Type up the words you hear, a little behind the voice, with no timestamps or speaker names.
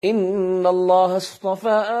إن الله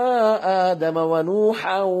اصطفى آدم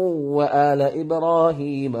ونوحا وآل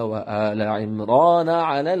إبراهيم وآل عمران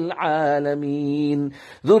على العالمين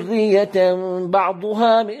ذرية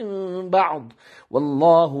بعضها من بعض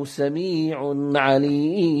والله سميع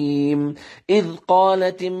عليم إذ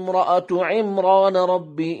قالت امرأة عمران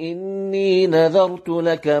رب إني نذرت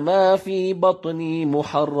لك ما في بطني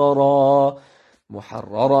محررا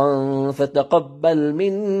فتقبل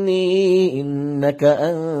مني إنك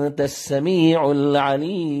أنت السميع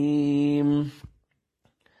العليم.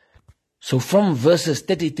 So from verses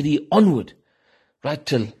 33 onward, right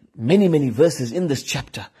till many verses in this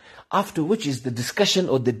chapter, after which is the discussion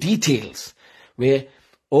or the details,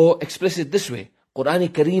 or express it this way, Quran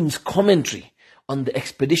Kareem's commentary on the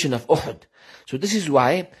expedition of Uhud. So this is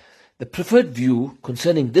why the preferred view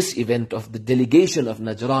concerning this event of the delegation of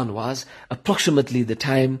Najran was approximately the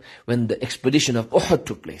time when the expedition of Uhud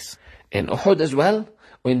took place. In Uhud as well,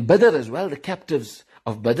 or in Badr as well, the captives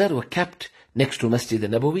of Badr were kept next to Masjid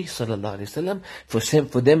al-Nabawi sallallahu alaihi wasallam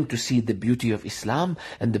for them to see the beauty of Islam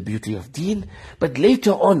and the beauty of Deen. But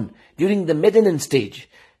later on, during the Medinan stage,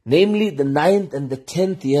 namely the 9th and the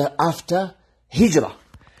 10th year after Hijrah,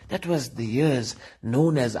 that was the years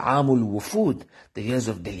known as Amul Wufud, the years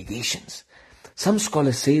of delegations. Some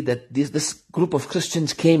scholars say that this group of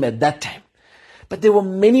Christians came at that time. But there were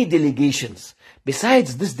many delegations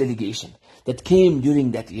besides this delegation that came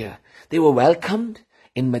during that year. They were welcomed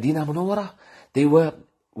in Medina Munawwara. They were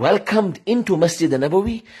welcomed into Masjid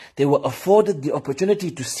al-Nabawi. They were afforded the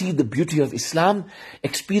opportunity to see the beauty of Islam,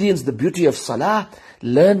 experience the beauty of Salah,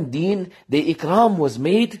 learn Deen. Their ikram was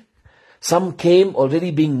made. Some came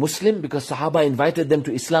already being Muslim because Sahaba invited them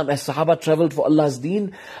to Islam as Sahaba traveled for Allah's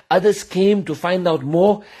Deen. Others came to find out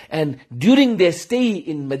more, and during their stay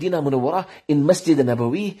in Medina Munawwara, in Masjid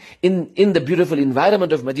al-Nabawi, in the beautiful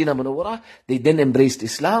environment of Medina Munawwara, they then embraced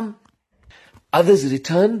Islam. Others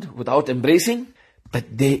returned without embracing,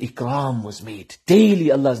 but their ikram was made.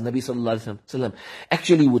 Daily Allah's Nabi sallallahu alaihi wasallam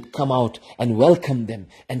actually would come out and welcome them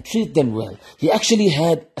and treat them well. He actually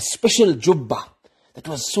had a special jubbah that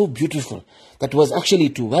was so beautiful, that was actually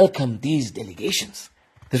to welcome these delegations.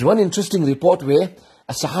 There's one interesting report where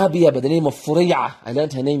a sahabiya by the name of Furay'a, I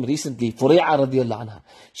learned her name recently, Furay'a radiyallahu anha.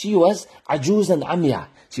 She was ajuz and amya.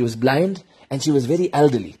 She was blind and she was very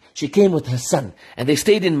elderly. She came with her son and they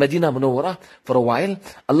stayed in Medina Munawwara for a while.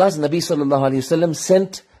 Allah's Nabi sallallahu alayhi wasallam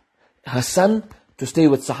sent her son to stay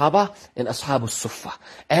with Sahaba in Ashabus Suffah.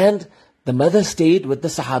 And the mother stayed with the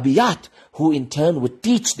Sahabiyat, who in turn would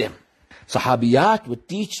teach them. Sahabiyat would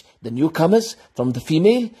teach the newcomers from the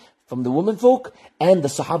female, from the women folk, and the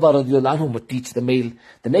Sahaba radiallahu anhum would teach the male.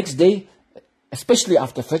 The next day, especially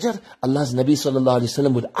after Fajr, Allah's Nabi sallallahu alayhi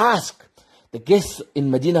wasallam would ask the guests in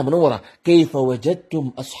Medina Munawwara, كَيْفَ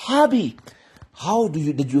وَجَدْتُمْ أَصْحَابِي? How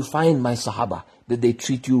did you find my Sahaba? Did they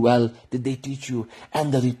treat you well? Did they teach you?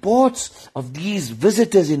 And the reports of these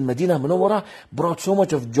visitors in Medina Munawwara brought so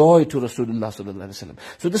much of joy to Rasulullah sallallahu alayhi wasallam.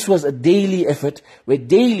 So this was a daily effort where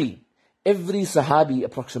daily every Sahabi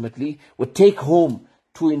approximately would take home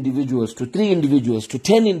 2 individuals, to 3 individuals, to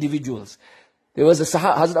 10 individuals. There was a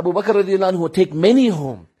Hazrat Abu Bakr radiallahu anhu who would take many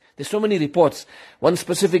home. There's so many reports. One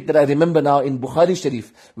specific that I remember now in Bukhari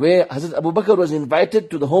Sharif, where Hazrat Abu Bakr was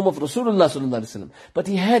invited to the home of Rasulullah sallallahu alaihi wasallam, but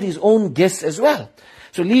he had his own guests as well.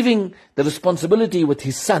 So leaving the responsibility with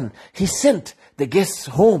his son, he sent the guests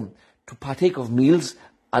home to partake of meals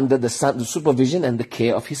under the supervision and the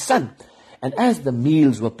care of his son. And as the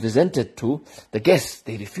meals were presented to the guests,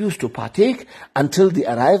 they refused to partake until the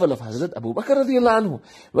arrival of Hazrat Abu Bakr radiallahu anhu.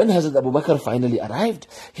 When Hazrat Abu Bakr finally arrived,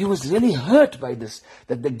 he was really hurt by this,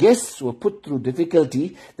 that the guests were put through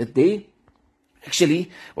difficulty, that they actually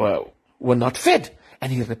were not fed.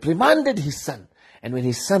 And he reprimanded his son. And when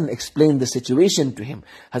his son explained the situation to him,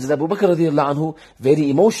 Hazrat Abu Bakr radiallahu anhu,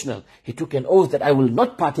 very emotional, he took an oath that I will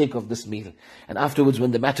not partake of this meal. And afterwards,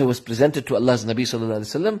 when the matter was presented to Allah's Nabi sallallahu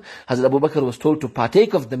alaihi wasallam, Hazrat Abu Bakr was told to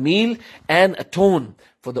partake of the meal and atone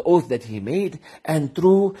for the oath that he made. And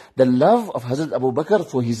through the love of Hazrat Abu Bakr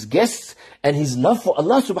for his guests and his love for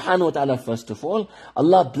Allah subhanahu wa ta'ala first of all,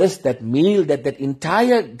 Allah blessed that meal, that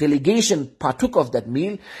entire delegation partook of that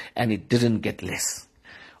meal, and it didn't get less.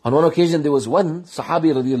 On one occasion, there was one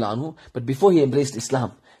Sahabi radiallahu anhu, but before he embraced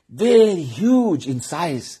Islam, very huge in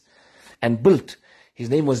size and built. His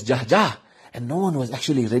name was Jahjah, and no one was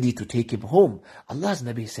actually ready to take him home. Allah's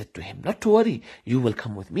Nabi said to him, not to worry, you will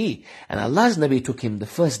come with me. And Allah's Nabi took him the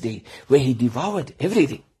first day, where he devoured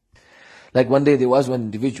everything. Like one day there was one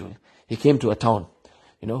individual, he came to a town,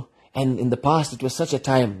 and in the past it was such a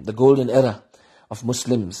time, the golden era of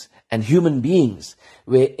Muslims, and human beings,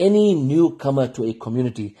 where any newcomer to a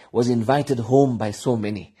community was invited home by so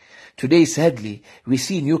many. Today, sadly, we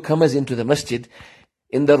see newcomers into the masjid.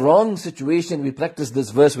 In the wrong situation, we practice this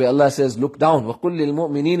verse where Allah says, look down. وَقُلِّ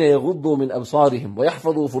لِلْمُؤْمِنِينَ يَغُضُّوا مِنْ أَبْصَارِهِمْ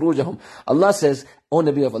وَيَحْفَظُوا فُرُوجَهُمْ. Allah says, O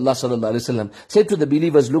Nabi of Allah sallallahu alayhi wa sallam, say to the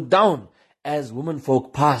believers, look down as women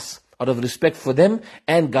folk pass, out of respect for them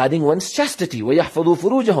and guarding one's chastity. وَيَحْفَظُوا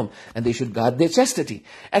فُرُوجَهُمْ. And they should guard their chastity.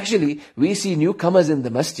 Actually, we see newcomers in the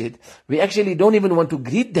masjid. We actually don't even want to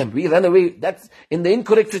greet them. We run away. That's in the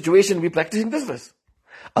incorrect situation. We're practicing this verse.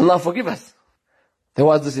 Allah forgive us. There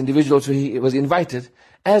was this individual, so he was invited.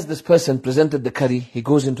 As this person presented the curry, he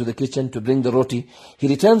goes into the kitchen to bring the roti. He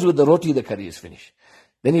returns with the roti, the curry is finished.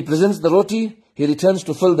 Then he presents the roti, he returns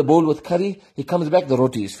to fill the bowl with curry. He comes back, the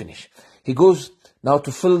roti is finished. He goes now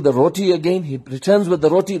to fill the roti again. He returns with the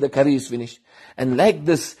roti, the curry is finished. And like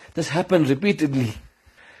this happened repeatedly.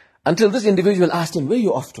 Until this individual asked him, where are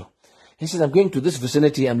you off to? He says, I'm going to this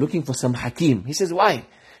vicinity, I'm looking for some hakim. He says, why?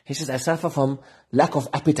 He says, I suffer from lack of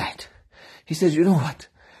appetite. He says, you know what?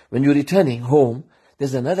 When you're returning home,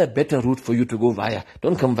 there's another better route for you to go via.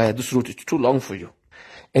 Don't come via this route, it's too long for you.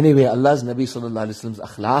 Anyway, Allah's Nabi sallallahu alayhi wa sallam's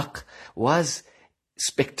akhlaq was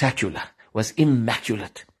spectacular, was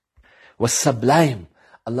immaculate, was sublime.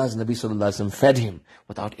 Allah's Nabi sallallahu alayhi wa sallam fed him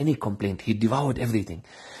without any complaint. He devoured everything.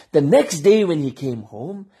 The next day when he came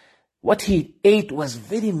home, what he ate was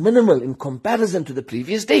very minimal in comparison to the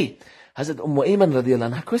previous day. Hazrat Ayman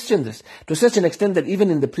radiallahu anha questioned this to such an extent that even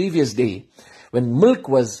in the previous day, when milk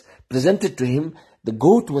was presented to him, the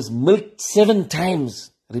goat was milked 7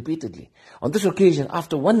 times repeatedly. On this occasion,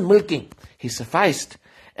 after one milking, he sufficed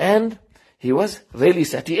and he was really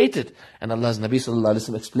satiated. And Allah's Nabi sallallahu alayhi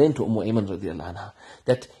wa sallam explained to Ayman radiallahu anha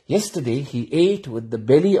that yesterday he ate with the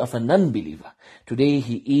belly of a non-believer. Today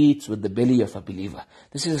he eats with the belly of a believer.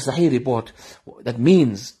 This is a Sahih report. That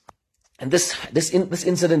means, and this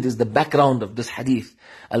incident is the background of this hadith.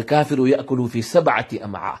 Al-kafiru ya'kulu fi sab'ati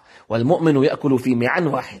am'a, wal-mu'minu ya'kulu fi mi'an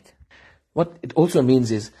wahid. What it also means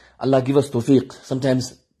is, Allah give us tawfiq.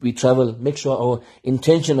 Sometimes we travel, make sure our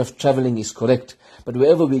intention of traveling is correct. But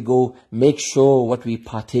wherever we go, make sure what we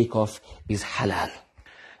partake of is halal.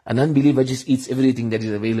 An unbeliever just eats everything that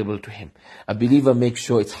is available to him. A believer makes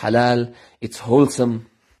sure it's halal, it's wholesome.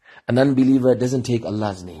 An unbeliever doesn't take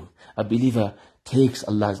Allah's name. A believer takes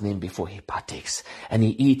Allah's name before he partakes. And he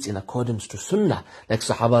eats in accordance to sunnah. Like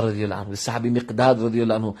Sahaba radiallahu anhu, the Sahabi Miqdad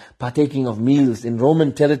radiallahu anhu, partaking of meals in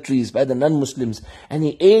Roman territories by the non-Muslims. And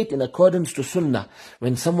he ate in accordance to sunnah.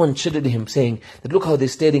 When someone chided him saying, that look how they're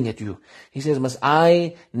staring at you. He says, must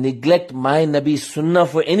I neglect my Nabi's sunnah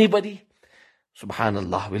for anybody?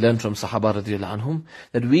 Subhanallah, we learn from Sahaba radiallahu anhum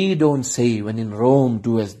that we don't say when in Rome,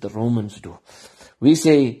 do as the Romans do.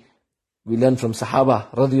 We learn from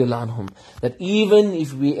Sahaba radiallahu anhum that even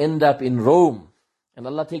if we end up in Rome, and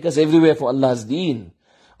Allah take us everywhere for Allah's deen,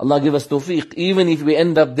 Allah give us tawfiq, even if we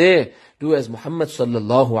end up there, do as Muhammad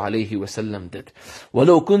sallallahu alayhi wa sallam did.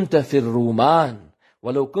 وَلَوْ كُنْتَ فِي الرُّومَانِ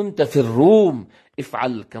وَلَوْ كُنْتَ فِي الرُّومِ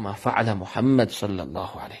افْعَلْ كَمَا فَعَلَ مُحَمَّد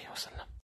sallallahu alayhi wa sallam.